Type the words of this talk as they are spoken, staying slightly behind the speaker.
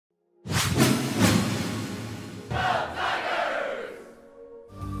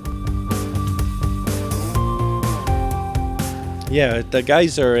Yeah, the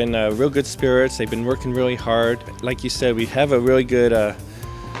guys are in real good spirits. They've been working really hard. Like you said, we have a really good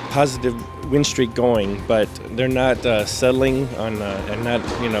positive win streak going, but they're not settling on and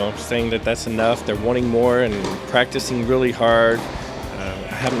not saying that that's enough. They're wanting more and practicing really hard.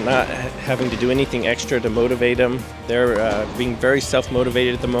 Not having to do anything extra to motivate them. They're being very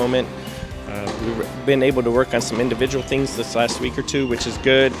self-motivated at the moment. We've been able to work on some individual things this last week or two, which is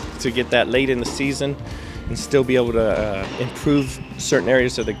good to get that late in the season and still be able to improve certain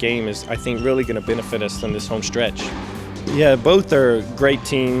areas of the game is, I think, really going to benefit us on this home stretch. Yeah, both are great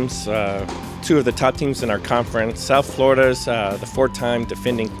teams, two of the top teams in our conference. South Florida's the four-time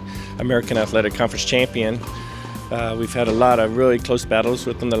defending American Athletic Conference champion. We've had a lot of really close battles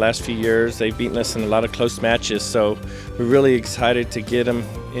with them the last few years. They've beaten us in a lot of close matches, so we're really excited to get them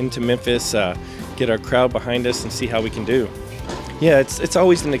into Memphis, get our crowd behind us, and see how we can do. Yeah, it's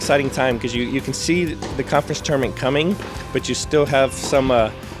always an exciting time because you can see the conference tournament coming, but you still have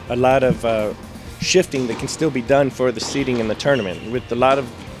a lot of shifting that can still be done for the seeding in the tournament. With a lot of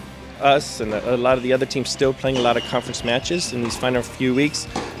us and a lot of the other teams still playing a lot of conference matches in these final few weeks,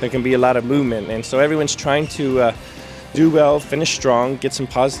 there can be a lot of movement, and so everyone's trying to do well, finish strong, get some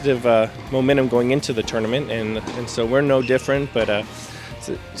positive momentum going into the tournament, and so we're no different, but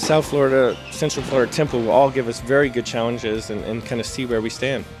South Florida, Central Florida, Temple will all give us very good challenges and kind of see where we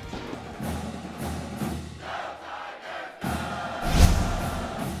stand.